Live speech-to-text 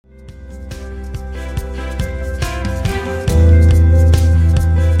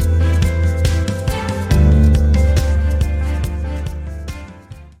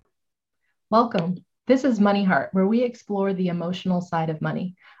Welcome. This is Money Heart, where we explore the emotional side of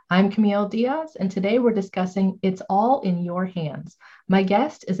money. I'm Camille Diaz, and today we're discussing It's All in Your Hands. My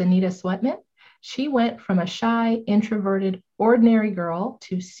guest is Anita Sweatman. She went from a shy, introverted, ordinary girl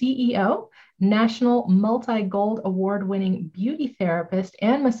to CEO, national multi gold award winning beauty therapist,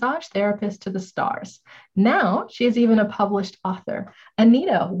 and massage therapist to the stars. Now she is even a published author.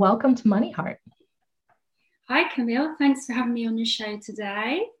 Anita, welcome to Money Heart. Hi, Camille. Thanks for having me on your show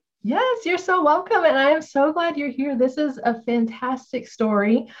today. Yes, you're so welcome. And I am so glad you're here. This is a fantastic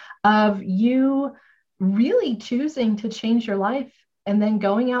story of you really choosing to change your life and then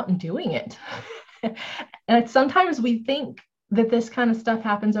going out and doing it. And sometimes we think that this kind of stuff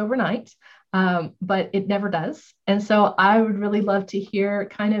happens overnight, but it never does. And so I would really love to hear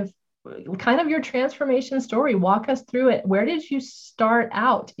kind of your transformation story. Walk us through it. Where did you start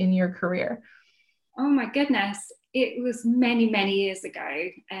out in your career? Oh my goodness. It was many, many years ago.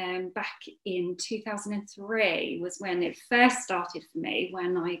 Back in 2003 was when it first started for me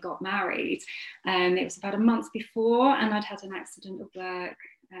when I got married. It was about a month before, and I'd had an accident at work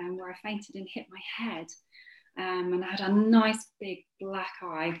where I fainted and hit my head. And I had a nice big black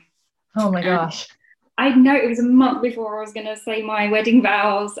eye. Oh my And gosh. I know it was a month before I was going to say my wedding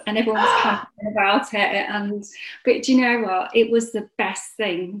vows, and everyone was panicking about it. But do you know what? It was the best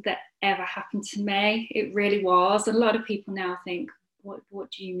thing that ever happened to me. It really was. A lot of people now think, what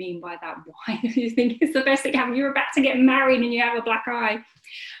do you mean by that? Why do you think it's the best thing happened? You're about to get married and you have a black eye.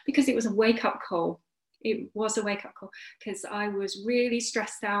 Because it was a wake-up call. It was a wake-up call because I was really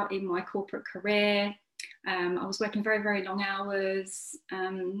stressed out in my corporate career. I was working very, very long hours.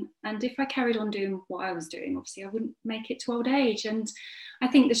 And if I carried on doing what I was doing, obviously I wouldn't make it to old age. And I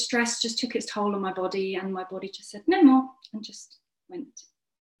think the stress just took its toll on my body, and my body just said, no more, and just went.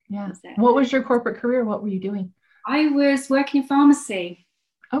 Yeah. That's it. What was your corporate career? What were you doing? I was working in pharmacy.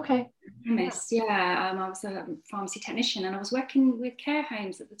 Okay. Yeah. Chemist, yeah. I was a pharmacy technician, and I was working with care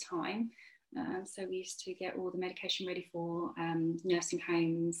homes at the time. So we used to get all the medication ready for nursing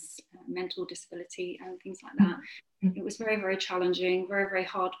homes, mental disability, and things like that. Mhm. It was very, very challenging, very, very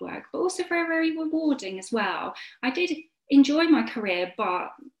hard work, but also very, very rewarding as well. I did enjoy my career,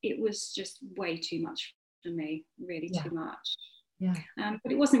 but it was just way too much for me, really Yeah. too much. Yeah.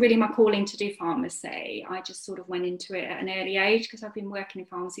 But it wasn't really my calling to do pharmacy. I just sort of went into it at an early age because I've been working in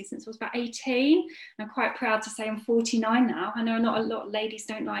pharmacy since I was about 18. I'm quite proud to say I'm 49 now. I know not a lot of ladies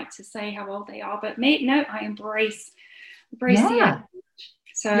don't like to say how old they are, but me, no, I embrace the age. Yeah.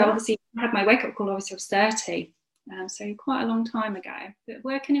 So Yeah. obviously I had my wake-up call, obviously I was 30. So quite a long time ago. But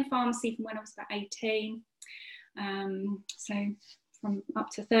working in pharmacy from when I was about 18. So from up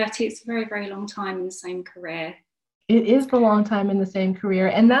to 30, it's a very, very long time in the same career. It is the long time in the same career.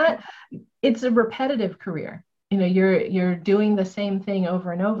 And that it's a repetitive career. You're doing the same thing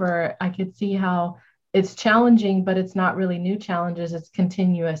over and over. I could see how it's challenging, but it's not really new challenges. It's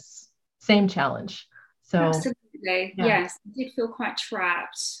continuous, same challenge. So Absolutely, yeah. yes. I did feel quite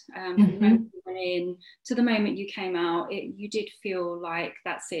trapped from the moment Hmm. you went in to the moment you came out. You did feel like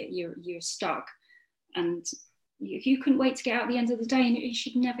that's it. You're stuck, and you couldn't wait to get out at the end of the day. And you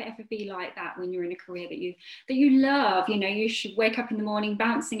should never ever be like that when you're in a career that you love. You know, you should wake up in the morning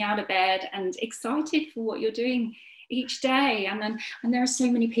bouncing out of bed and excited for what you're doing each day. And there are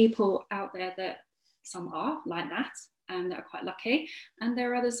so many people out there that some are like that, that are quite lucky, and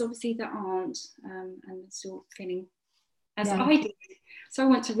there are others obviously that aren't, and still feeling as Yeah. I did. So I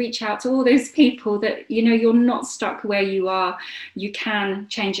want to reach out to all those people that, you know, you're not stuck where you are. You can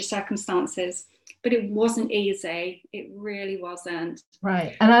change your circumstances. But it wasn't easy. It really wasn't.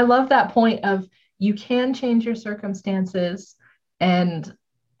 Right. And I love that point of you can change your circumstances and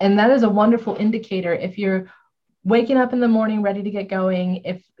that is a wonderful indicator if you're waking up in the morning ready to get going.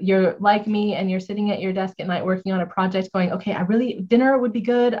 If you're like me and you're sitting at your desk at night working on a project going, okay, I really dinner would be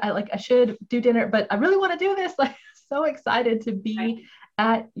good. I should do dinner, but I really want to do this. Like so excited to be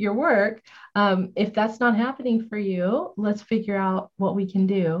at your work. If that's not happening for you, let's figure out what we can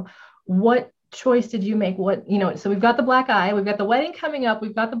do. What choice did you make? So we've got the black eye, we've got the wedding coming up,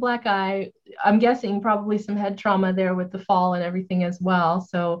 we've got the black eye. I'm guessing probably some head trauma there with the fall and everything as well.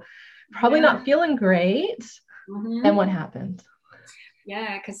 So probably Yeah. not feeling great. And Mm-hmm. what happened?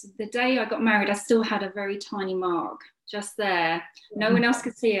 Yeah, because the day I got married, I still had a very tiny mark just there. No one Mhm. else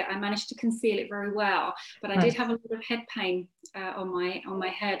could see it. I managed to conceal it very well, but I did Nice. have a lot of head pain on my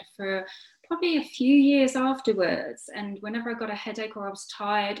head for probably a few years afterwards. And whenever I got a headache or I was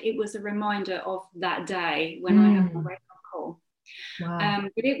tired, it was a reminder of that day when I had my Mm, wake up call. wow.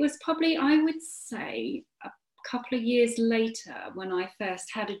 But it was probably, I would say, a couple of years later when I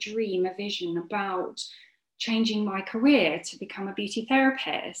first had a dream, a vision about changing my career to become a beauty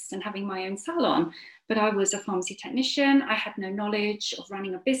therapist and having my own salon. But I was a pharmacy technician. I had no knowledge of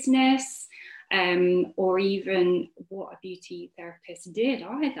running a business, or even what a beauty therapist did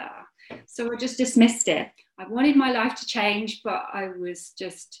either. So I just dismissed it. I wanted my life to change, but I was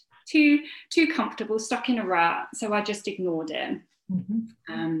just too comfortable, stuck in a rut. So I just ignored it.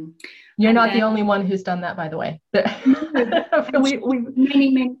 Mm-hmm. You're not the only one who's done that, by the way.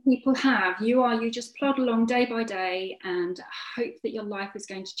 Many people have. You just plod along day by day and hope that your life is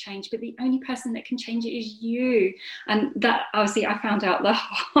going to change, but the only person that can change it is you. And that, obviously, I found out the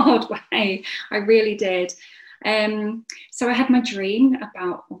hard way. I really did. So I had my dream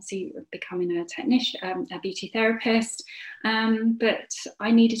about obviously becoming a technician, a beauty therapist, but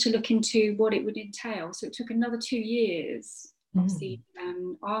I needed to look into what it would entail. So it took another 2 years. Obviously,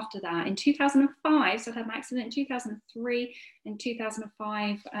 after that, in 2005, so I had my accident in 2003. In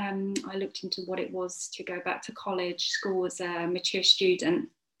 2005, I looked into what it was to go back to college, school as a mature student.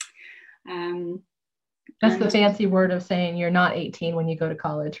 That's the fancy word of saying you're not 18 when you go to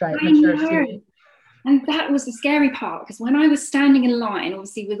college, right? Mature student. And that was the scary part, because when I was standing in line,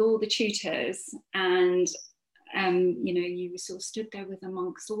 obviously with all the tutors, and you sort of stood there with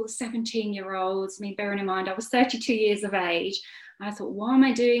amongst all the 17-year-olds. I mean, bearing in mind, I was 32 years of age. And I thought, what am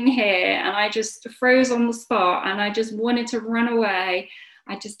I doing here? And I just froze on the spot, and I just wanted to run away.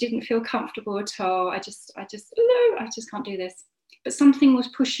 I just didn't feel comfortable at all. I just can't do this. But something was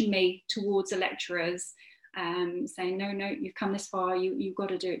pushing me towards the lecturers, saying, no, you've come this far, you've got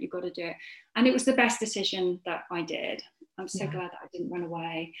to do it. And it was the best decision that I did. I'm so glad that I didn't run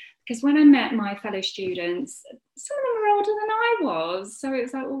away, because when I met my fellow students, some of them were older than I was. So it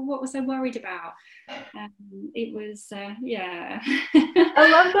was like, well, what was I worried about? It was, yeah. I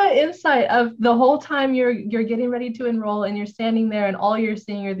love that insight of the whole time you're getting ready to enroll, and you're standing there, and all you're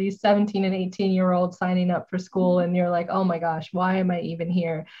seeing are these 17 and 18-year-olds signing up for school. And you're like, oh my gosh, why am I even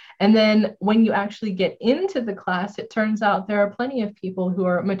here? And then when you actually get into the class, it turns out there are plenty of people who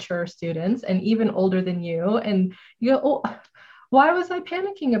are mature students and even older than you. And you go, oh, why was I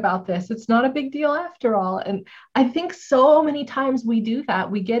panicking about this? It's not a big deal after all. And I think so many times we do that.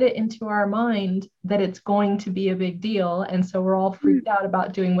 We get it into our mind that it's going to be a big deal. And so we're all freaked out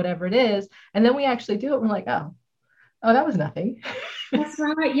about doing whatever it is. And then we actually do it. We're like, oh, that was nothing. That's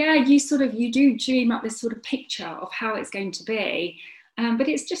right. Yeah, you do dream up this sort of picture of how it's going to be. But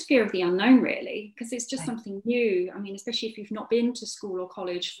it's just fear of the unknown, really, because it's just something new. I mean, especially if you've not been to school or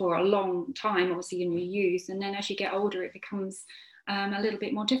college for a long time, obviously in your youth, and then as you get older, it becomes a little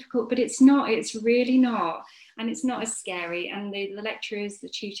bit more difficult. But it's not. It's really not, and it's not as scary. And the lecturers, the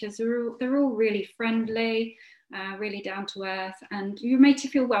tutors, they're all really friendly, really down to earth, and you're made to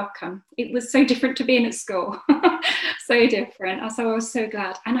feel welcome. It was so different to being at school, so different. So I was so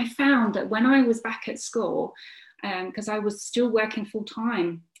glad, and I found that when I was back at school, because I was still working full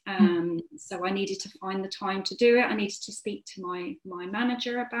time. So I needed to find the time to do it. I needed to speak to my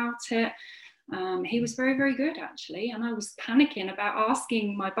manager about it. He was very, very good, actually. And I was panicking about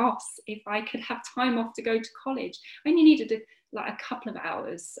asking my boss if I could have time off to go to college. I only needed a couple of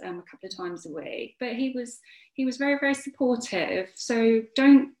hours, a couple of times a week. But he was very, very supportive. So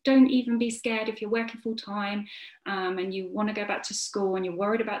don't even be scared if you're working full time, and you want to go back to school and you're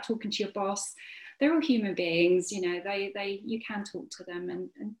worried about talking to your boss. They're all human beings, you can talk to them,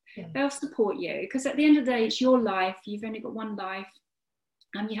 and they'll support you, because at the end of the day, it's your life. You've only got one life,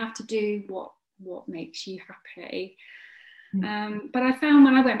 and you have to do what makes you happy. But I found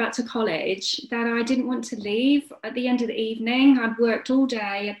when I went back to college that I didn't want to leave at the end of the evening. I'd worked all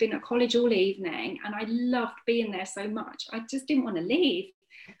day, I'd been at college all evening, and I loved being there so much. I just didn't want to leave.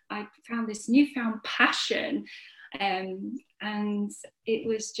 I found this newfound passion, and it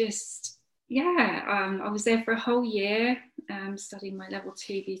was just, I was there for a whole year, studying my level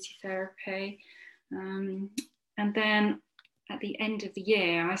 2 beauty therapy. And then at the end of the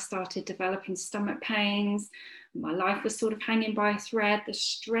year, I started developing stomach pains. My life was sort of hanging by a thread. The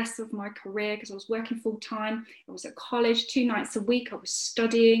stress of my career, because I was working full time. I was at college 2 nights a week. I was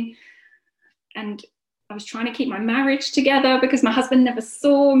studying, and I was trying to keep my marriage together because my husband never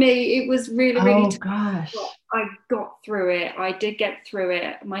saw me. It was really, really tough. Gosh. I got through it. I did get through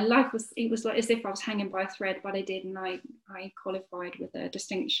it. My life was like as if I was hanging by a thread, but I did, and I qualified with a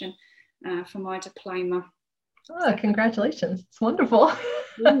distinction for my diploma. Oh, congratulations. It's wonderful.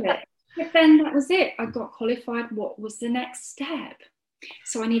 But then that was it. I got qualified. What was the next step?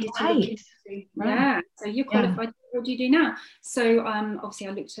 So I needed to look into, so you're qualified. Yeah. What do you do now? So obviously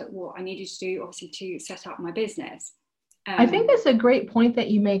I looked at what I needed to do, obviously, to set up my business. I think that's a great point that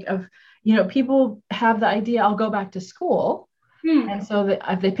you make of, people have the idea, I'll go back to school. And so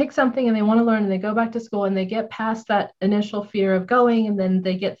if they pick something and they want to learn and they go back to school and they get past that initial fear of going, and then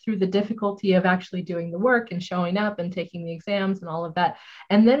they get through the difficulty of actually doing the work and showing up and taking the exams and all of that.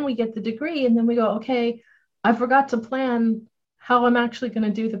 And then we get the degree and then we go, okay, I forgot to plan how I'm actually going to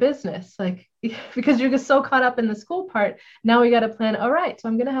do the business. Like, because you're just so caught up in the school part. Now we got to plan, all right, so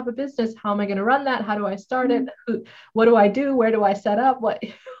I'm going to have a business. How am I going to run that? How do I start it? What do I do? Where do I set up? What,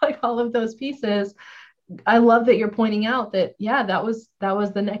 like all of those pieces. I love that you're pointing out that, yeah, that was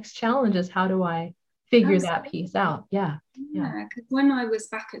the next challenge, is how do I figure that piece out? Yeah. Because when I was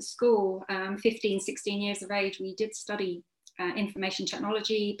back at school, 15, 16 years of age, we did study information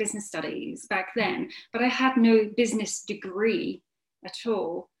technology, business studies back then, but I had no business degree at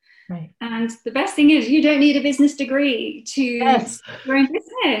all. Right. And the best thing is, you don't need a business degree to start your own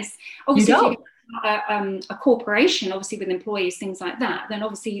business. Obviously, if you a corporation, obviously with employees, things like that, then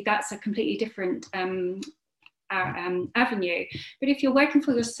obviously that's a completely different avenue. But if you're working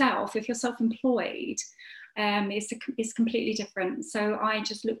for yourself, if you're self-employed, it's completely different. So I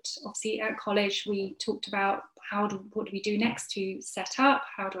just looked, obviously at college, we talked about what do we do next to set up,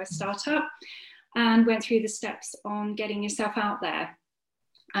 how do I start up, and went through the steps on getting yourself out there.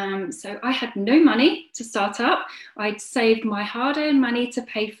 So I had no money to start up. I'd saved my hard-earned money to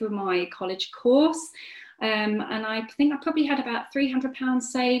pay for my college course. And I think I probably had about £300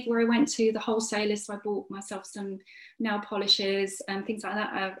 saved, where I went to the wholesalers. So I bought myself some nail polishes and things like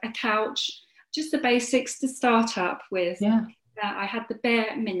that, a couch, just the basics to start up with. Yeah. I had the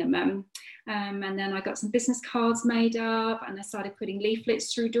bare minimum. And then I got some business cards made up, and I started putting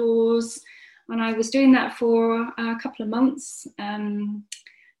leaflets through doors. And I was doing that for a couple of months.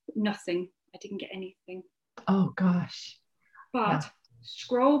 Nothing. I didn't get anything. Oh gosh. But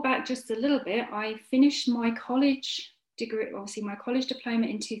scroll back just a little bit. I finished my college degree, obviously my college diploma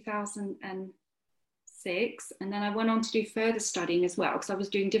in 2006, and then I went on to do further studying as well, because I was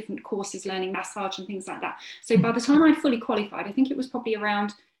doing different courses, learning massage and things like that. So by the time I fully qualified, I think it was probably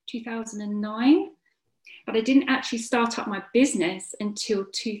around 2009, but I didn't actually start up my business until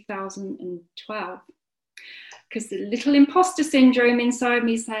 2012. Because the little imposter syndrome inside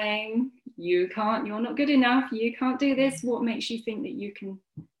me saying, you're not good enough, you can't do this. What makes you think that you can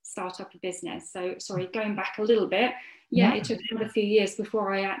start up a business? So, sorry, going back a little bit. It took a few years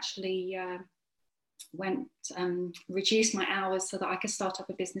before I actually reduced my hours so that I could start up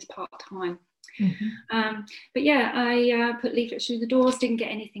a business part-time. But yeah, I put leaflets through the doors, didn't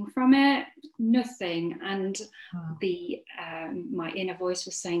get anything from it, nothing. And my inner voice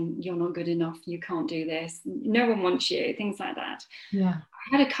was saying, you're not good enough, you can't do this, no one wants you, things like that.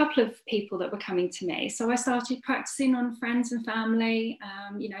 I had a couple of people that were coming to me, so I started practicing on friends and family,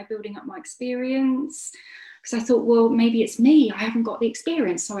 building up my experience, because I thought, well, maybe it's me, I haven't got the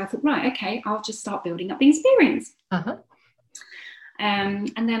experience. So I thought, right, okay, I'll just start building up the experience.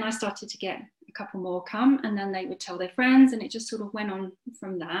 And then I started to get a couple more come, and then they would tell their friends, and it just sort of went on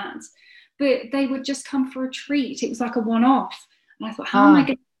from that. But they would just come for a treat. It was like a one-off. And I thought, how am I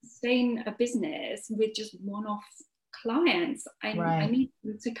going to sustain a business with just one-off clients? I need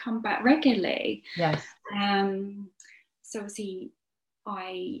them to come back regularly. Yes. So obviously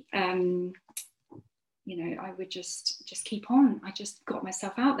I would just keep on. I just got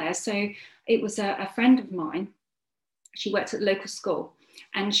myself out there. So it was a friend of mine. She worked at the local school,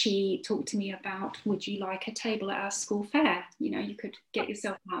 and she talked to me about, would you like a table at our school fair? You could get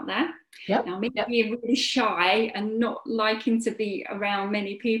yourself out there. Now, me being really shy and not liking to be around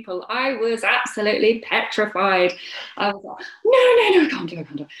many people, I was absolutely petrified. I was like, no, I can't do it.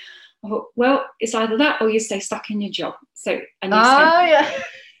 I thought, well, it's either that or you stay stuck in your job. So,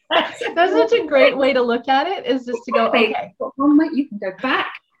 that's such a great way to look at it, is just to go, okay. One way, you can go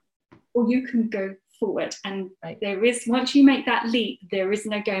back or you can go forward, and there is, once you make that leap, there is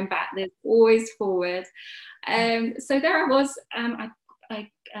no going back, there's always forward. So there I was. I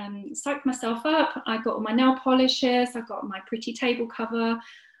psyched myself up, I got all my nail polishes, I got my pretty table cover,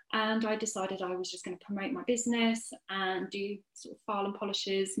 and I decided I was just going to promote my business and do sort of file and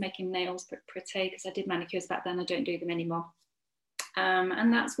polishes, making nails pretty, because I did manicures back then, I don't do them anymore.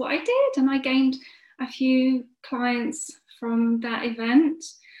 And that's what I did, and I gained a few clients from that event.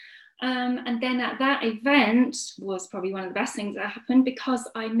 And then at that event was probably one of the best things that happened, because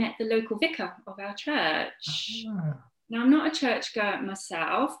I met the local vicar of our church. Now, I'm not a churchgoer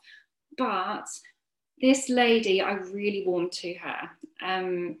myself, but this lady, I really warmed to her.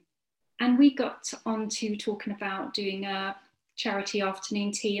 And we got on to talking about doing a charity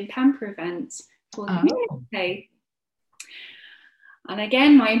afternoon tea and pamper event for the community. And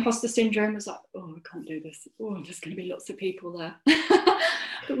again, my imposter syndrome was like, oh, I can't do this. Oh, there's going to be lots of people there.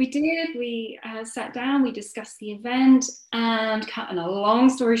 But we did. We sat down, we discussed the event, and cutting a long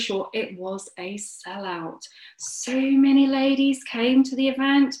story short, it was a sellout. So many ladies came to the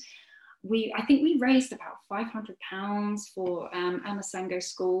event. I think we raised about £500 for Amasango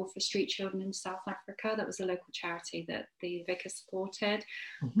School for Street Children in South Africa. That was a local charity that the vicar supported.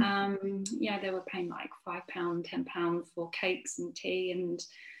 They were paying like £5, £10 for cakes and tea, and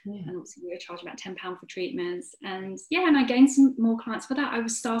obviously we were charging about £10 for treatments. And I gained some more clients for that. I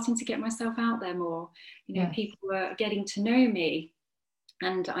was starting to get myself out there more. People were getting to know me,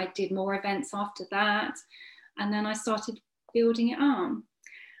 and I did more events after that. And then I started building it up.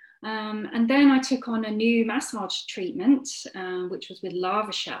 And then I took on a new massage treatment, which was with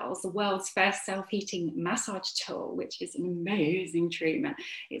Lava Shells, the world's first self-heating massage tool, which is an amazing treatment.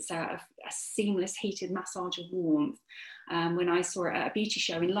 It's a seamless heated massage of warmth. When I saw it at a beauty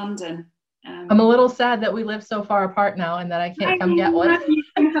show in London. I'm a little sad that we live so far apart now and that I can't come get one. You're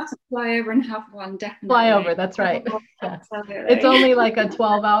going to have to fly over and have one, definitely. Fly over, that's right. Yeah. It's only like a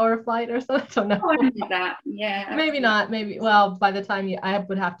 12-hour flight or so. So no. I need that. Yeah. Maybe not. Maybe. Well, by the time I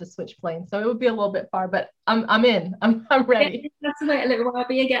would have to switch planes, so it would be a little bit far. But I'm in. I'm ready. Yeah, that's wait a little while,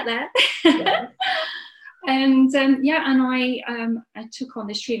 but you get there. Yeah. And I took on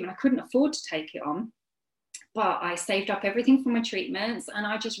this treatment. I couldn't afford to take it on, but I saved up everything for my treatments, and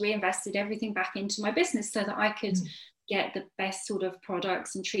I just reinvested everything back into my business so that I could get the best sort of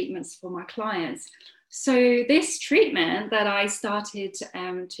products and treatments for my clients. So this treatment that I started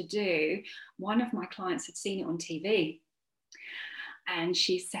to do, one of my clients had seen it on TV, and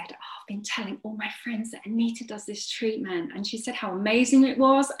she said, I've been telling all my friends that Anita does this treatment, and she said how amazing it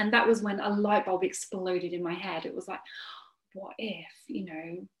was. And that was when a light bulb exploded in my head. It was like, what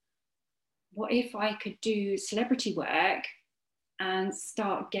if I could do celebrity work and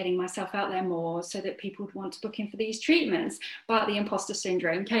start getting myself out there more so that people would want to book in for these treatments? But the imposter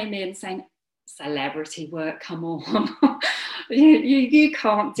syndrome came in saying, celebrity work, come on. you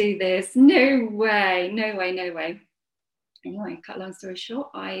can't do this. No way. Anyway, cut a long story short,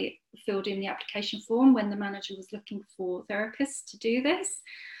 I filled in the application form when the manager was looking for therapists to do this.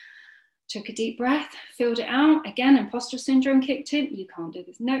 Took a deep breath, filled it out. Again, imposter syndrome kicked in. You can't do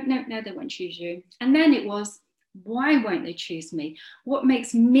this. No, they won't choose you. And then it was, why won't they choose me? What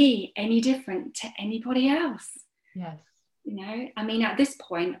makes me any different to anybody else? Yes. I mean, at this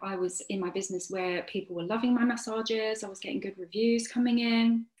point, I was in my business where people were loving my massages. I was getting good reviews coming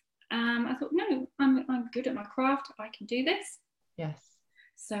in. I thought, no, I'm good at my craft. I can do this. Yes.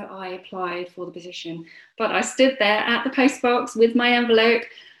 So I applied for the position, but I stood there at the post box with my envelope.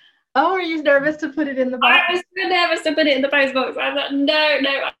 Oh, are you nervous to put it in the box? I was so nervous to put it in the post box. I thought, no,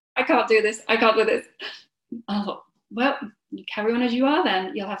 I can't do this. I can't do this. I thought, well, you carry on as you are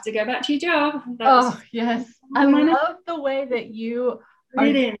then. You'll have to go back to your job. Yes. I love the way that you are.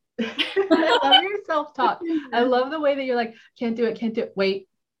 I love your self-talk. I love the way that you're like, can't do it. Wait.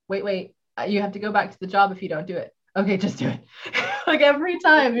 You have to go back to the job if you don't do it. Okay, just do it. Like every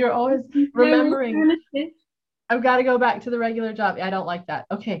time you're always remembering. I've got to go back to the regular job. I don't like that.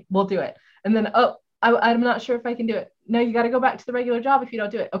 Okay, we'll do it. And then, I'm not sure if I can do it. No, you got to go back to the regular job if you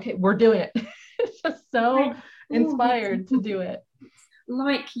don't do it. Okay, we're doing it. It's just so inspired to do it.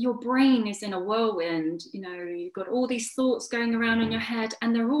 Like your brain is in a whirlwind. You've got all these thoughts going around in your head,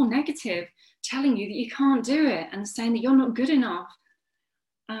 and they're all negative, telling you that you can't do it and saying that you're not good enough.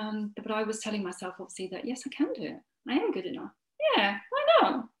 But I was telling myself, obviously, that yes, I can do it. I am good enough. Yeah, why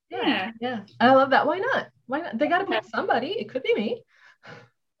not? Yeah. I love that. Why not? They got to pick somebody. It could be me.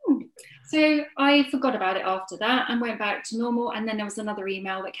 So I forgot about it after that and went back to normal. And then there was another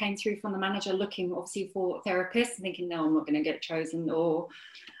email that came through from the manager looking obviously for therapists, thinking, no, I'm not going to get chosen.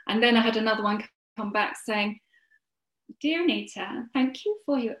 And then I had another one come back saying, dear Anita, thank you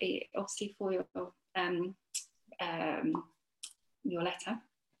for your letter.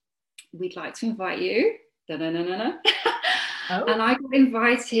 We'd like to invite you. Oh. And I got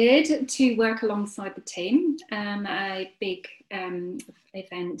invited to work alongside the team a big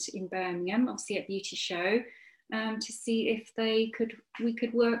event in Birmingham, obviously a beauty show, to see if we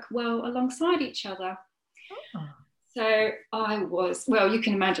could work well alongside each other. Oh. So I was, well, you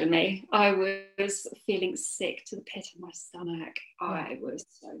can imagine me. I was feeling sick to the pit of my stomach. I was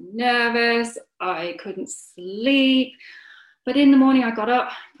so nervous. I couldn't sleep. But in the morning, I got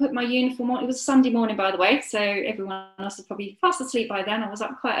up, put my uniform on. It was Sunday morning, by the way, so everyone else was probably fast asleep by then. I was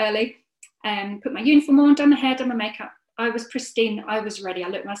up quite early. Put my uniform on, done my hair, done my makeup. I was pristine. I was ready. I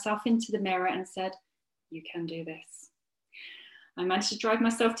looked myself into the mirror and said, you can do this. I managed to drive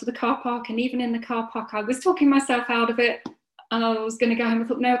myself to the car park, and even in the car park, I was talking myself out of it. And I was going to go home. I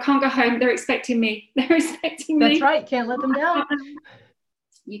thought, no, I can't go home. They're expecting me. They're expecting me. That's right. Can't let them down.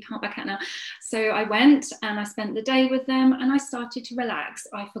 you can't back out now. So I went and I spent the day with them, and I started to relax.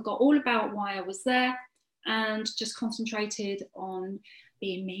 I forgot all about why I was there and just concentrated on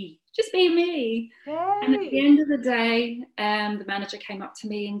being me, just being me. Yay. And at the end of the day, the manager came up to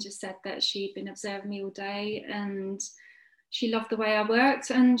me and just said that she'd been observing me all day and she loved the way I worked,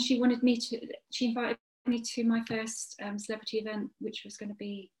 and she invited me to my first celebrity event, which was going to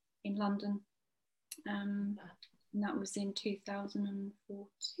be in London. And that was in 2014.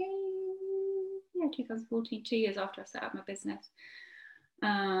 Yeah, 2014, 2 years after I set up my business.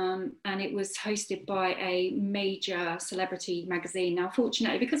 And it was hosted by a major celebrity magazine. Now,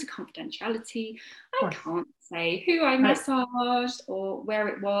 fortunately, because of confidentiality, I can't say who I massaged or where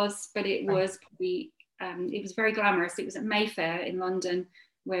it was, but it was probably, it was very glamorous. It was at Mayfair in London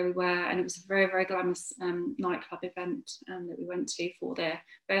where we were, and it was a very, very glamorous nightclub event that we went to for their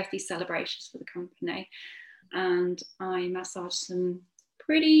birthday celebrations for the company. And I massaged some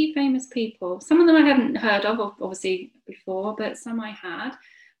pretty famous people. Some of them I hadn't heard of, obviously, before, but some I had.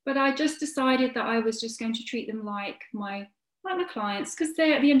 But I just decided that I was just going to treat them like my clients, because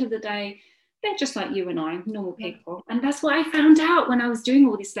they're, at the end of the day, they're just like you and I, normal people. And that's what I found out when I was doing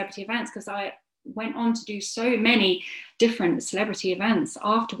all these celebrity events, because I went on to do so many different celebrity events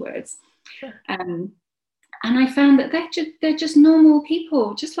afterwards. And I found that they're just normal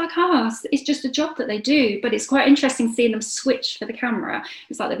people, just like us. It's just a job that they do. But it's quite interesting seeing them switch for the camera.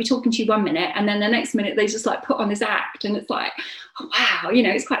 It's like they'll be talking to you 1 minute, and then the next minute they just like put on this act, and it's like, oh, wow, you know,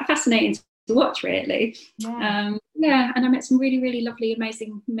 it's quite fascinating to watch, really. And I met some really, really lovely,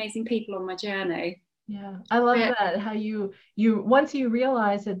 amazing people on my journey. Yeah, I love that, how you once you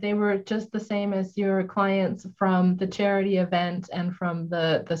realize that they were just the same as your clients from the charity event and from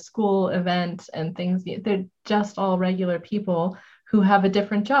the school event and things. They're just all regular people who have a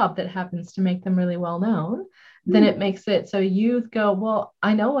different job that happens to make them really well known. Then it makes it so you go, well,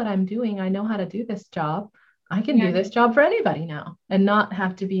 I know what I'm doing. I know how to do this job. I can do this job for anybody now and not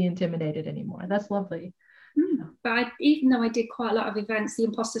have to be intimidated anymore. That's lovely. But even though I did quite a lot of events, the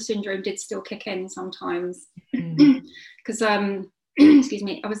imposter syndrome did still kick in sometimes. Because, excuse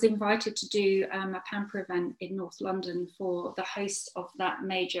me, I was invited to do a pamper event in North London for the host of that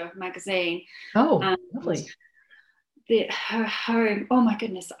major magazine. Oh, lovely. Her home, oh my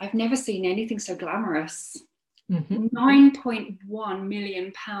goodness, I've never seen anything so glamorous. £9.1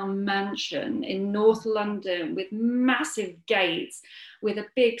 million mansion in North London with massive gates, with a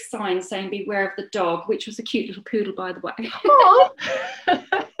big sign saying beware of the dog, which was a cute little poodle, by the way.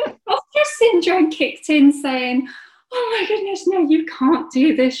 Imposter syndrome kicked in, saying, oh my goodness, no, you can't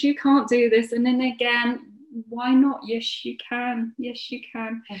do this, and then again, why not? Yes you can.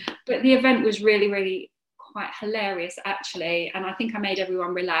 But the event was really, really quite hilarious, actually, and I think I made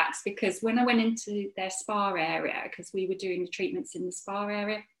everyone relax, because when I went into their spa area, because we were doing the treatments in the spa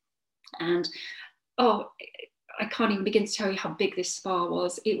area, and I can't even begin to tell you how big this spa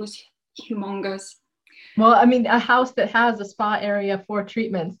was. It was humongous. Well, I mean, a house that has a spa area for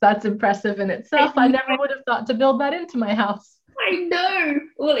treatments, that's impressive in itself. I never would have thought to build that into my house. I know.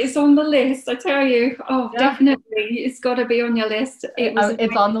 Well, it's on the list, I tell you. Definitely, it's got to be on your list.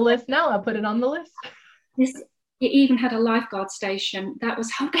 It's on the list now. I'll put it on the list. It even had a lifeguard station. That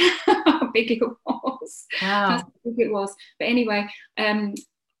was how big it was. Wow. That's how big it was. But anyway,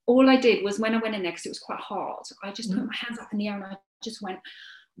 all I did was, when I went in there, because it was quite hot, I just put my hands up in the air and I just went,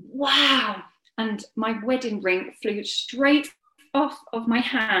 wow. And my wedding ring flew straight off of my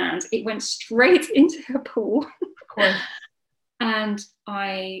hand. It went straight into her pool. Of course. And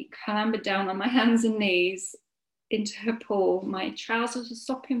I clambered down on my hands and knees into her pool. My trousers were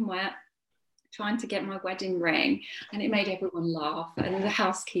sopping wet, trying to get my wedding ring, and it made everyone laugh. And the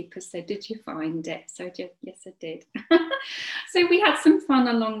housekeeper said, did you find it? So yes, I did. So we had some fun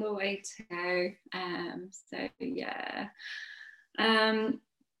along the way too.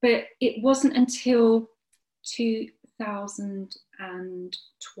 But it wasn't until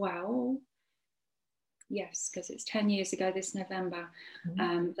 2012, yes, because it's 10 years ago this November,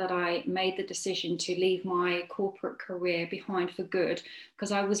 that I made the decision to leave my corporate career behind for good,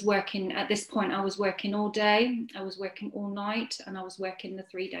 because I was working, at this point, I was working all day, I was working all night, and I was working the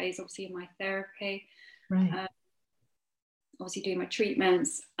 3 days, obviously, in my therapy. Right. Obviously doing my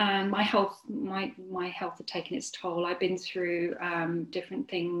treatments, and my health had taken its toll. I've been through different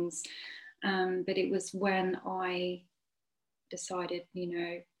things, but it was when I decided,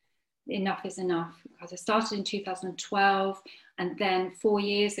 enough is enough, because I started in 2012, and then 4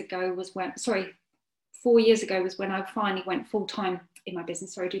 years ago was when I finally went full-time in my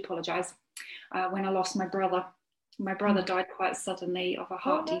business. Sorry, I do apologize. When I lost my brother My brother died quite suddenly of a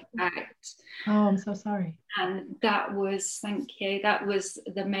heart defect. Oh, I'm so sorry. And that was, thank you, that was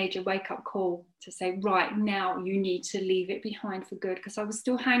the major wake-up call to say, right, now you need to leave it behind for good, because I was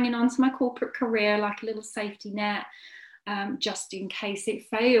still hanging on to my corporate career like a little safety net, just in case it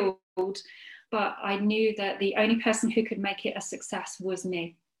failed. But I knew that the only person who could make it a success was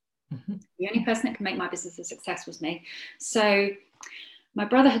me. Mm-hmm. The only person that could make my business a success was me. So my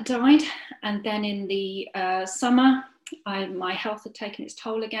brother had died, and then in the summer, my health had taken its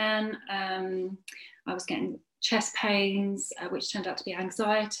toll again. I was getting chest pains, which turned out to be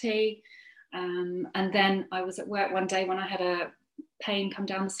anxiety. And then I was at work one day when I had a pain come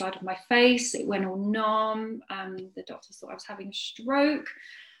down the side of my face. It went all numb. The doctors thought I was having a stroke.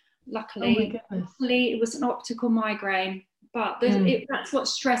 Luckily, it was an optical migraine. But that's what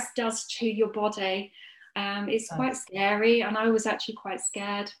stress does to your body. It's quite scary, and I was actually quite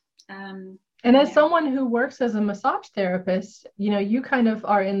scared. And as someone who works as a massage therapist, you kind of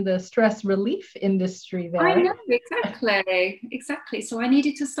are in the stress relief industry there. I know, exactly. So I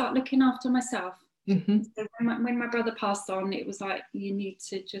needed to start looking after myself. Mm-hmm. So when my brother passed on, it was like, you need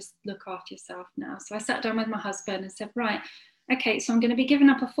to just look after yourself now. So I sat down with my husband and said, right, okay, so I'm going to be giving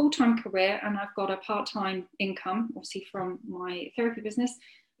up a full-time career, and I've got a part-time income, obviously from my therapy business.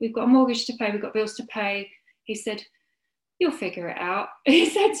 We've got a mortgage to pay, we've got bills to pay. He said, you'll figure it out. He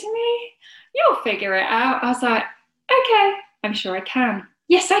said to me, you'll figure it out. I was like, okay, I'm sure I can.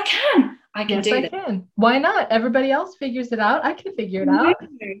 Yes, I can. I can do that. Can. Why not? Everybody else figures it out. I can figure it out.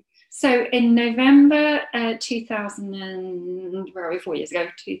 So in November 2000, and where are we, 4 years ago,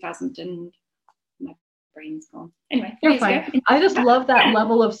 2000 and my brain's gone. Anyway, 4 years ago. I just love that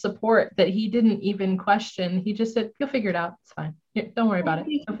level of support that he didn't even question. He just said, you'll figure it out. It's fine. Don't worry about it.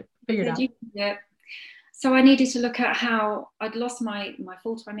 You'll figure it out. Yeah. So I needed to look at how I'd lost my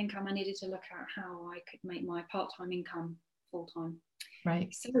full-time income. I needed to look at how I could make my part-time income full-time.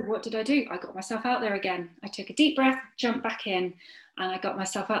 Right. So what did I do? I got myself out there again. I took a deep breath, jumped back in, and I got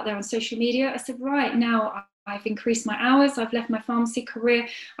myself out there on social media. I said, right, now I've increased my hours. I've left my pharmacy career.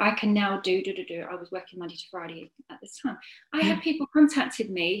 I can now do. I was working Monday to Friday at this time. I had people contacted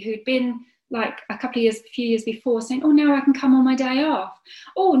me who'd been like a few years before, saying, oh, now I can come on my day off.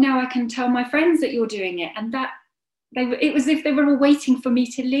 Oh, now I can tell my friends that you're doing it. And that it was as if they were all waiting for me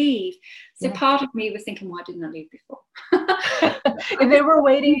to leave. So part of me was thinking, why didn't I leave before? They were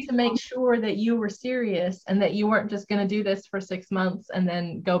waiting to make sure that you were serious and that you weren't just going to do this for 6 months and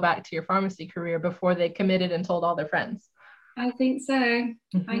then go back to your pharmacy career before they committed and told all their friends. I think so.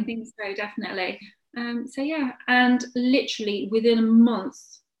 Mm-hmm. I think so, definitely. So yeah, and literally within a month,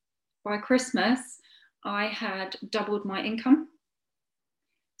 by Christmas, I had doubled my income.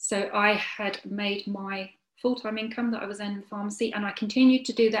 So I had made my full-time income that I was in the pharmacy, and I continued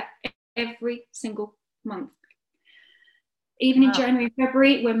to do that every single month. Even in January and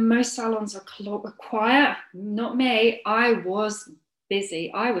February, when most salons are quiet, not me, I was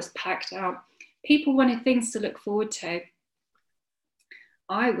busy. I was packed out. People wanted things to look forward to.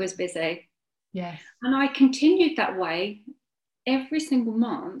 I was busy. Yes. And I continued that way every single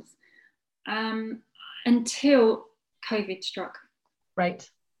month until COVID struck. Right.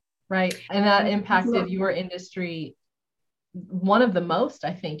 And that impacted your industry. One of the most,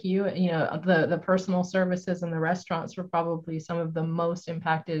 I think, the personal services and the restaurants were probably some of the most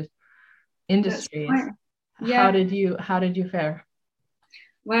impacted industries. Right. Yeah. How did you fare?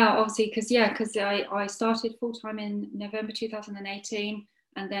 Well, obviously, because I started full-time in November 2018,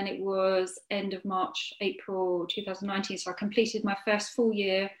 and then it was end of March, April 2019. So I completed my first full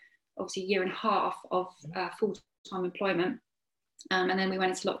year, obviously year and a half of full-time employment. And then we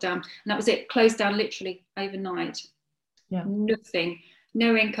went into lockdown, and that was it. Closed down literally overnight. Yeah. Nothing,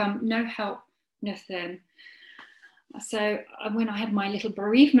 no income, no help, nothing. So when I had my little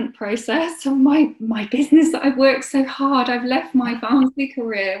bereavement process of my business that I've worked so hard, I've left my pharmacy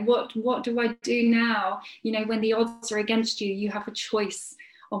career. What do I do now? When the odds are against you, you have a choice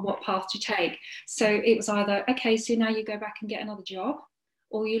on what path to take. So it was either, okay, so now you go back and get another job,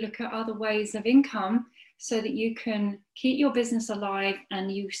 or you look at other ways of income so that you can keep your business alive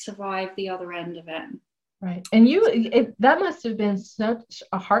and you survive the other end of it. Right. And that must have been such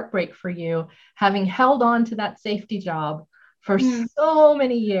a heartbreak for you, having held on to that safety job for so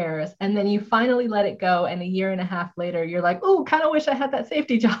many years. And then you finally let it go. And a year and a half later, you're like, oh, kind of wish I had that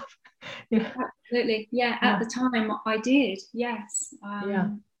safety job. Absolutely. Yeah. At the time I did. Yes.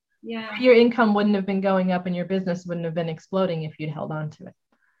 Your income wouldn't have been going up and your business wouldn't have been exploding if you'd held on to it.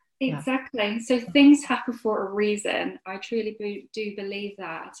 Exactly. So things happen for a reason. I truly do believe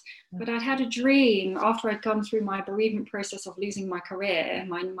that. But I'd had a dream after I'd gone through my bereavement process of losing my career,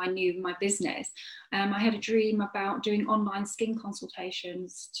 my business. I had a dream about doing online skin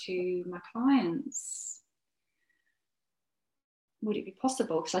consultations to my clients. Would it be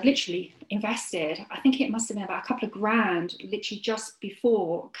possible? Because I'd literally invested, I think it must have been about a couple of grand, literally just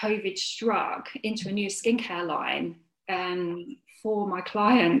before COVID struck, into a new skincare line for my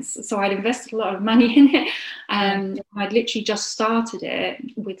clients. So I'd invested a lot of money in it. I'd literally just started it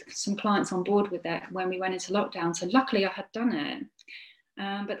with some clients on board with it when we went into lockdown. So luckily I had done it.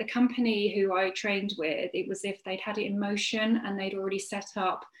 But the company who I trained with, it was if they'd had it in motion and they'd already set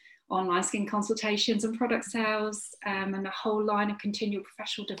up online skin consultations and product sales, and a whole line of continual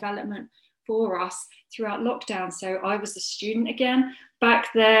professional development for us throughout lockdown. So I was a student again, back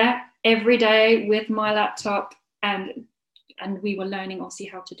there every day with my laptop, and we were learning obviously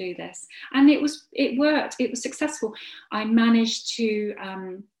how to do this. And it worked, it was successful. I managed to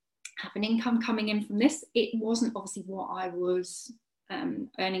have an income coming in from this. It wasn't obviously what I was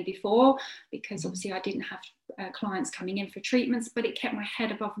earning before, because obviously I didn't have clients coming in for treatments, but it kept my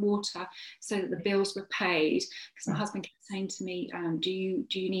head above water so that the bills were paid. Because my husband kept saying to me, do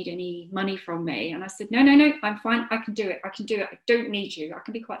you need any money from me? And I said, no, I'm fine, I can do it, I don't need you. I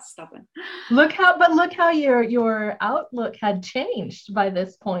can be quite stubborn. Look how your outlook had changed by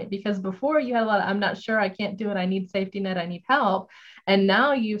this point, because before you had a lot of, I'm not sure, I can't do it, I need safety net, I need help. And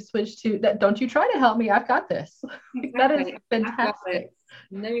now you've switched to that. Don't you try to help me, I've got this. Exactly. That is fantastic.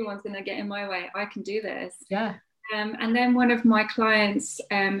 No one's going to get in my way, I can do this. Yeah. And then one of my clients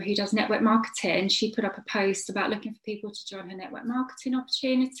who does network marketing, she put up a post about looking for people to join her network marketing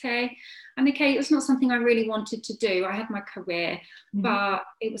opportunity. And okay, it was not something I really wanted to do. I had my career, but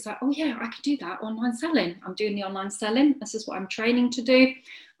it was like, oh yeah, I could do that, online selling. I'm doing the online selling. This is what I'm training to do.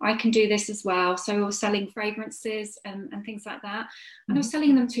 I can do this as well. So I was selling fragrances and things like that. And I was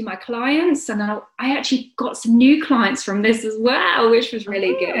selling them to my clients. And I actually got some new clients from this as well, which was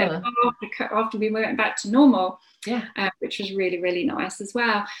really good after we went back to normal. Yeah, which was really, really nice as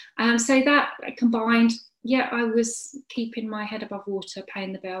well. So that combined, yeah, I was keeping my head above water,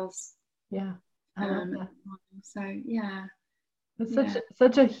 paying the bills. Yeah, I love that. So yeah, it's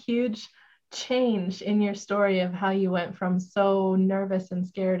such a huge change in your story of how you went from so nervous and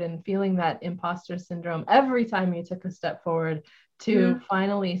scared and feeling that imposter syndrome every time you took a step forward to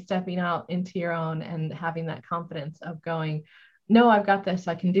finally stepping out into your own and having that confidence of going, no, I've got this,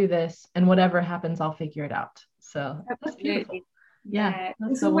 I can do this, and whatever happens, I'll figure it out. So that's beautiful. Yeah,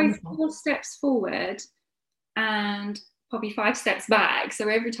 there's always 4 steps forward and probably 5 steps back. So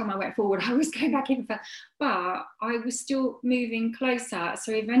every time I went forward, I was going back even further, but I was still moving closer.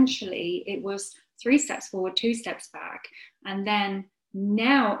 So eventually it was 3 steps forward, 2 steps back. And then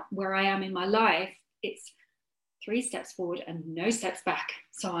now where I am in my life, it's 3 steps forward and no steps back.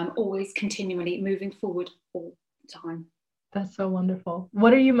 So I'm always continually moving forward all the time. That's so wonderful.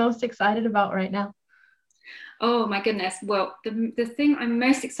 What are you most excited about right now? Oh my goodness. Well, the thing I'm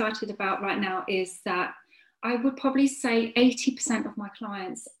most excited about right now is that I would probably say 80% of my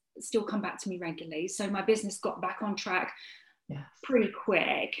clients still come back to me regularly. So my business got back on track pretty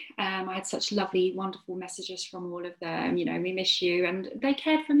quick. I had such lovely, wonderful messages from all of them. You know, we miss you. And they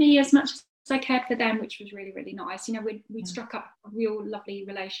cared for me as much as I cared for them, which was really, really nice. You know, we struck up a real lovely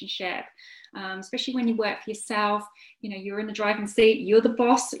relationship, especially when you work for yourself. You know, you're in the driving seat, you're the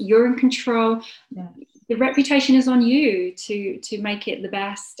boss, you're in control. Yeah. The reputation is on you to make it the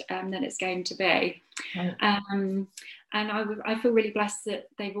best that it's going to be. Right. And I feel really blessed that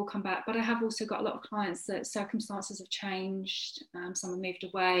they've all come back. But I have also got a lot of clients that circumstances have changed. Some have moved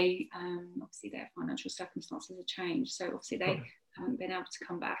away. Obviously, their financial circumstances have changed. So obviously they haven't been able to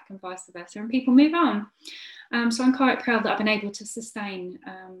come back, and vice versa. And people move on. So I'm quite proud that I've been able to sustain.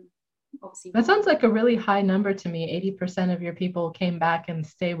 Obviously, that sounds like a really high number to me. 80% of your people came back and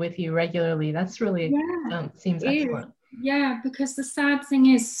stay with you regularly. That's really seems excellent. Yeah, because the sad thing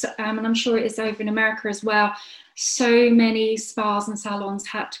is, and I'm sure it is over in America as well, so many spas and salons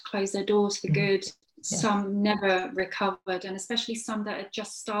had to close their doors for good. Yes. Some never recovered, and especially some that had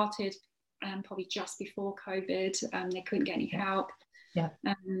just started probably just before COVID, they couldn't get any help. Yeah.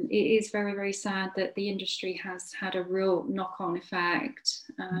 It is very, very sad that the industry has had a real knock-on effect.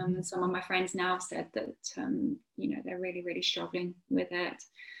 And some of my friends now said that, you know, they're really, really struggling with it.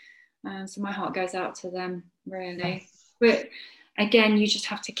 So my heart goes out to them, really. Yes. But again, you just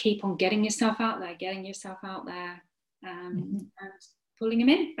have to keep on getting yourself out there, and pulling them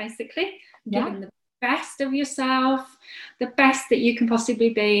in, basically. Giving the best of yourself, the best that you can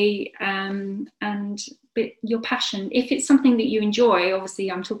possibly be, and but your passion, if it's something that you enjoy,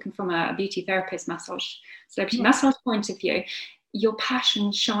 obviously I'm talking from a beauty therapist, massage, celebrity massage point of view, your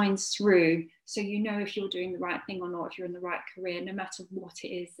passion shines through. So you know if you're doing the right thing or not, if you're in the right career, no matter what it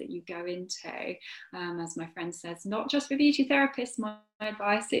is that you go into. As my friend says, not just for beauty therapists, my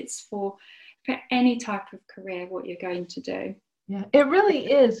advice, it's for any type of career, what you're going to do. Yeah, it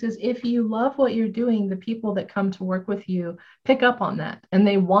really is, because if you love what you're doing, the people that come to work with you pick up on that, and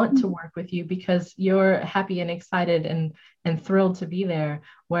they want to work with you because you're happy and excited and thrilled to be there.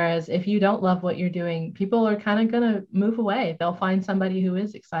 Whereas if you don't love what you're doing, people are kind of going to move away. They'll find somebody who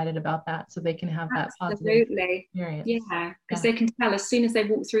is excited about that so they can have that positive experience. Yeah, because they can tell as soon as they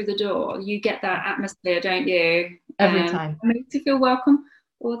walk through the door, you get that atmosphere, don't you? Every time. It makes you feel welcome,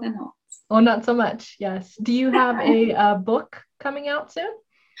 or they're not. Oh, not so much. Yes. Do you have a book coming out soon?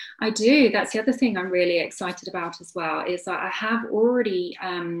 I do. That's the other thing I'm really excited about as well, is that I have already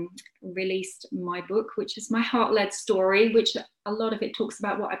released my book, which is my heart-led story, which a lot of it talks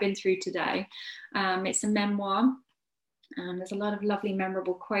about what I've been through today. It's a memoir. There's a lot of lovely,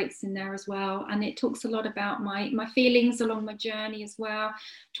 memorable quotes in there as well. And it talks a lot about my feelings along my journey as well.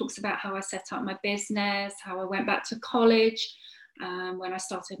 It talks about how I set up my business, how I went back to college, when I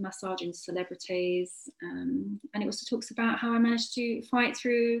started massaging celebrities. And it also talks about how I managed to fight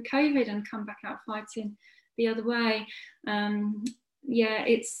through COVID and come back out fighting the other way. Yeah,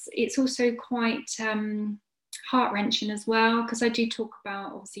 it's also quite heart-wrenching as well, because I do talk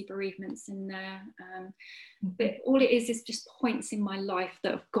about obviously bereavements in there. But all it is just points in my life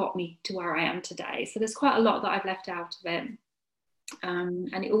that have got me to where I am today. So there's quite a lot that I've left out of it.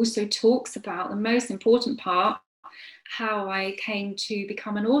 And it also talks about the most important part, how I came to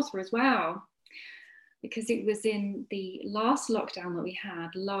become an author as well, because it was in the last lockdown that we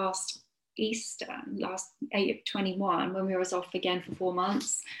had last Easter, last 8/21, when we were off again for 4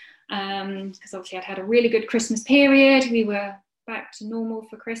 months, because obviously I'd had a really good Christmas period. We were back to normal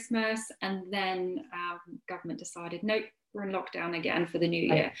for Christmas, and then our government decided, nope, we're in lockdown again for the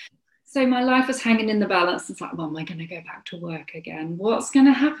new year. So my life was hanging in the balance. It's like, well, am I going to go back to work again? What's going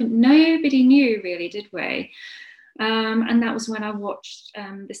to happen? Nobody knew really, did we? And that was when I watched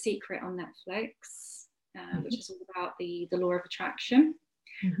The Secret on Netflix, which is all about the law of attraction.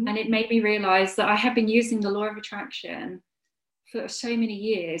 And it made me realize that I had been using the law of attraction for so many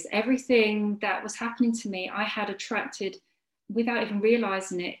years. Everything that was happening to me, I had attracted without even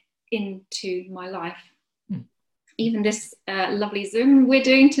realizing it into my life. Even this lovely Zoom we're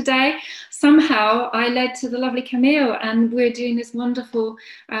doing today, somehow I led to the lovely Camille, and we're doing this wonderful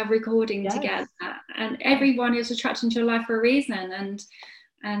recording together. And everyone is attracted into your life for a reason.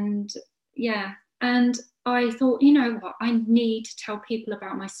 And yeah, and I thought, you know what, I need to tell people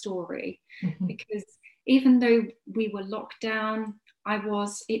about my story, because even though we were locked down,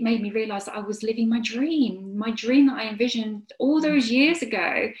 it made me realize that I was living my dream that I envisioned all those years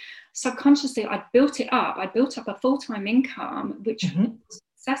ago. Subconsciously, I built up a full-time income, which was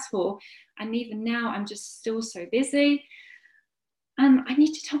successful. And even now, I'm just still so busy. And I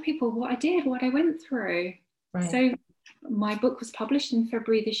need to tell people what I did, what I went through. So my book was published in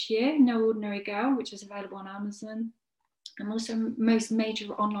February this year, No Ordinary Girl, which is available on Amazon and also most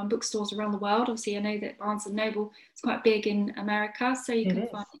major online bookstores around the world. Obviously, I know that Barnes & Noble is quite big in America, so you can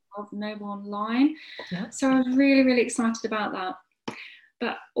find Barnes & Noble online. So I was really, really excited about that.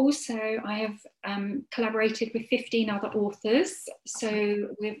 But also I have collaborated with 15 other authors. So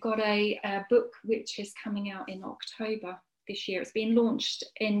we've got a book which is coming out in October this year. It's been launched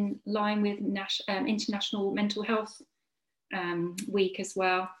in line with International Mental Health Week as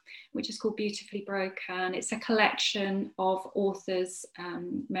well, which is called Beautifully Broken. It's a collection of authors'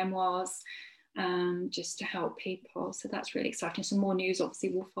 memoirs, just to help people. So that's really exciting. Some more news obviously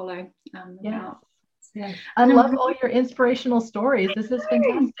will follow about. Yeah. I love all your inspirational stories. This is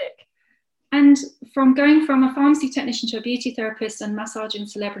fantastic. And from going from a pharmacy technician to a beauty therapist and massaging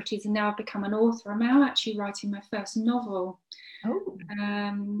celebrities, and now I've become an author. I'm now actually writing my first novel,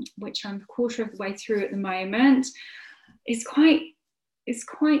 which I'm a quarter of the way through at the moment. It's quite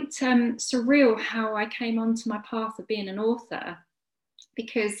surreal how I came onto my path of being an author,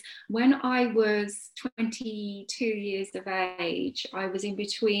 because when I was 22 years of age, I was in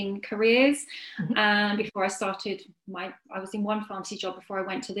between careers. And before I started I was in one pharmacy job before I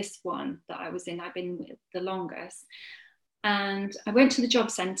went to this one that I was in. I've been with the longest. And I went to the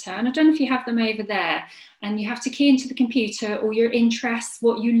job centre, and I don't know if you have them over there, and you have to key into the computer all your interests,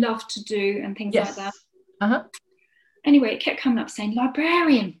 what you love to do and things like that. Anyway, it kept coming up saying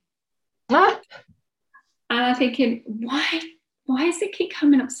librarian. And I'm thinking, why does it keep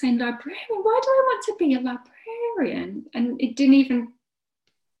coming up saying librarian? Why do I want to be a librarian? And it didn't even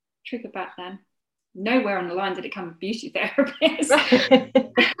trigger back then. nowhere on the line did it come beauty therapist.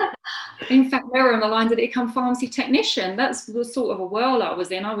 Right. In fact, nowhere on the line did it come pharmacy technician. That's the sort of a world I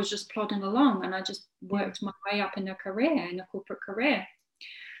was in. I was just plodding along, and I just worked my way up in a career, in a corporate career.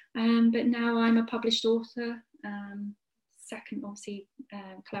 But now I'm a published author, second, obviously,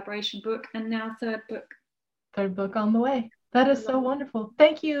 collaboration book, and now third book. Third book on the way. That is so wonderful.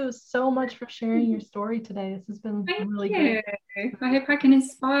 Thank you so much for sharing your story today. This has been really good. I hope I can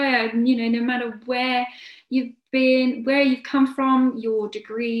inspire, no matter where you've been, where you've come from, your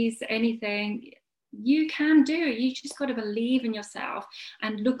degrees, anything, you can do it. You just got to believe in yourself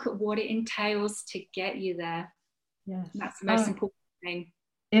and look at what it entails to get you there. Yes. And that's the most important thing.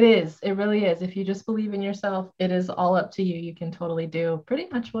 It is. It really is. If you just believe in yourself, it is all up to you. You can totally do pretty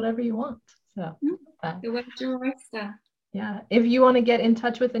much whatever you want. So the world's your oyster. Yeah. If you want to get in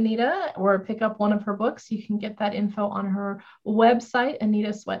touch with Anita or pick up one of her books, you can get that info on her website,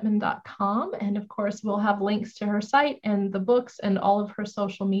 anitasweatman.com. And of course, we'll have links to her site and the books and all of her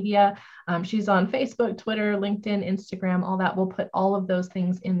social media. She's on Facebook, Twitter, LinkedIn, Instagram, all that. We'll put all of those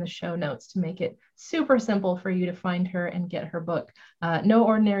things in the show notes to make it super simple for you to find her and get her book, No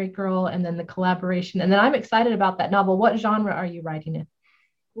Ordinary Girl, and then the collaboration. And then I'm excited about that novel. What genre are you writing in?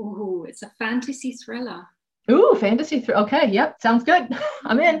 Oh, it's a fantasy thriller. Ooh, fantasy thriller. Okay, yep, sounds good.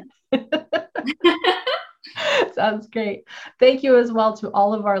 I'm in. Sounds great. Thank you as well to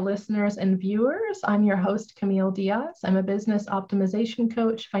all of our listeners and viewers. I'm your host, Camille Diaz. I'm a business optimization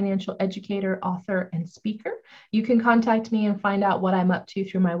coach, financial educator, author, and speaker. You can contact me and find out what I'm up to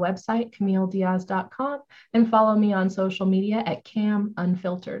through my website, CamilleDiaz.com, and follow me on social media at Cam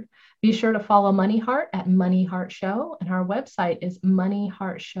Unfiltered. Be sure to follow Money Heart at Money Heart Show, and our website is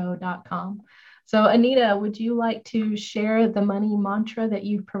moneyheartshow.com. So Anita, would you like to share the money mantra that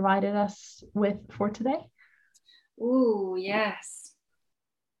you've provided us with for today? Oh, yes.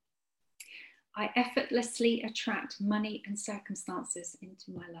 I effortlessly attract money and circumstances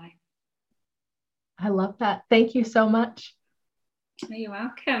into my life. I love that. Thank you so much. You're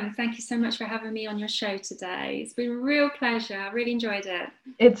welcome. Thank you so much for having me on your show today. It's been a real pleasure. I really enjoyed it.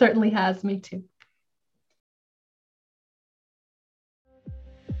 It certainly has. Me too.